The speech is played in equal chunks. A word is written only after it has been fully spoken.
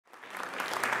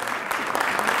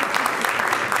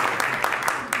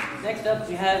next up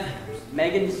we have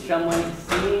Megan Shumway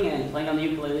singing and playing on the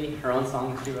ukulele, her own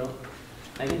song that she wrote.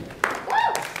 Megan?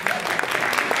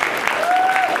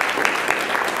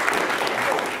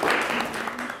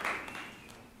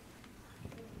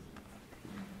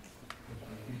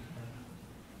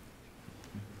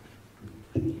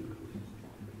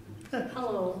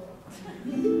 Hello.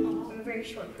 I'm a very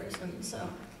short person, so.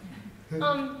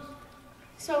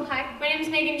 So hi, my name is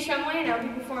Megan Shumway, and I'll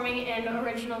be performing an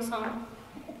original song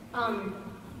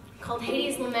called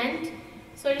Hades' Lament.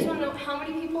 So I just want to know how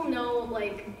many people know,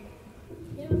 like,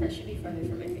 you know what, that should be farther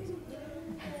from my face.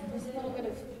 There's a little bit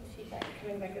of feedback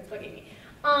coming back that's bugging me.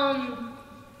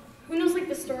 Who knows, like,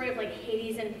 the story of, like,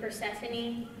 Hades and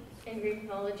Persephone in Greek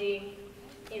mythology,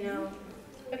 you know?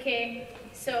 Okay,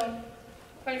 so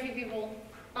quite a few people.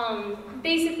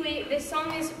 Basically, this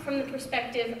song is from the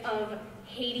perspective of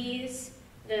Hades,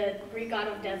 the Greek god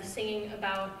of death, singing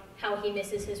about how he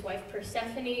misses his wife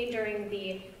Persephone during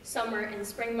the summer and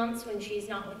spring months when she's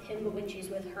not with him, but when she's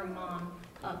with her mom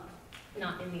up,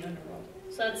 not in the underworld.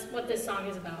 So that's what this song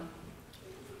is about.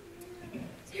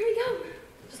 So here we go.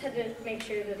 Just had to make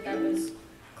sure that that was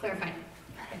clarified.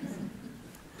 Thanks.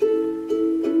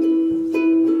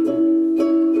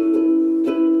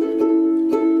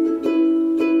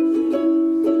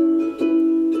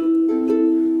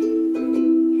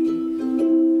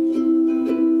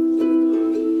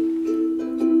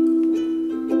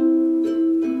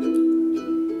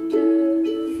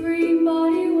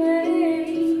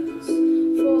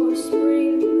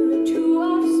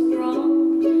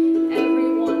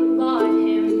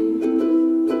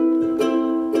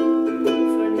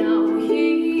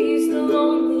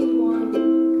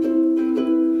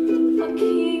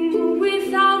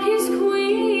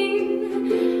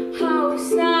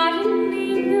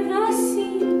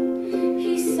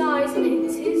 Siren